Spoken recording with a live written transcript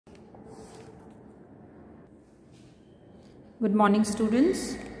Good morning,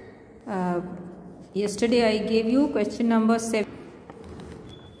 students. Yesterday I gave you question number 7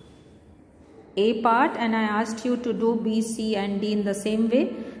 A part and I asked you to do B, C and D in the same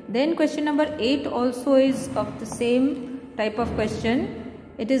way. Then question number 8 also is of the same type of question.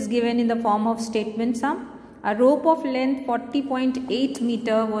 It is given in the form of statement sum. A rope of length 40.8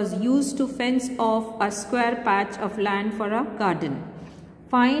 meter was used to fence off a square patch of land for a garden.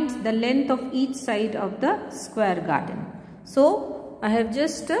 Find the length of each side of the square garden. So, I have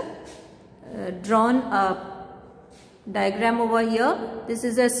just drawn a diagram over here. This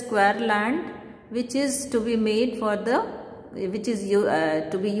is a square land which is to be made for the,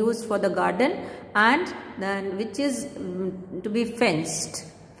 to be used for the garden, and then which is to be fenced.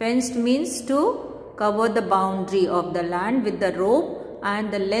 Fenced means to cover the boundary of the land with the rope,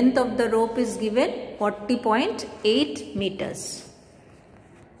 and the length of the rope is given 40.8 meters.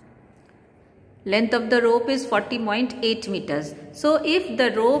 Length of the rope is 40.8 meters. So, if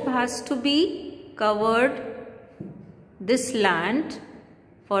the rope has to be covered this land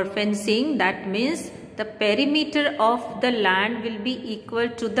for fencing, that means the perimeter of the land will be equal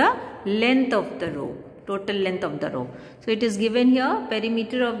to the length of the rope, total length of the rope. So, it is given here,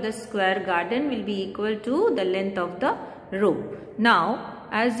 perimeter of the square garden will be equal to the length of the rope. Now,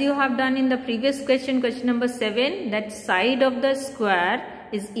 as you have done in the previous question, question number 7, that side of the square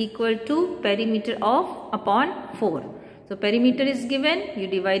is equal to perimeter of upon 4. So, perimeter is given, you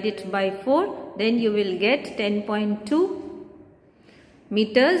divide it by 4, then you will get 10.2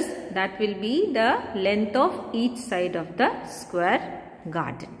 meters. That will be the length of each side of the square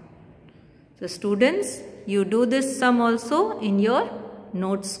garden. So, students, you do this sum also in your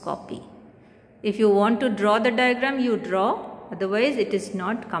notes copy. If you want to draw the diagram, you draw, otherwise it is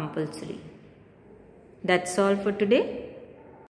not compulsory. That's all for today.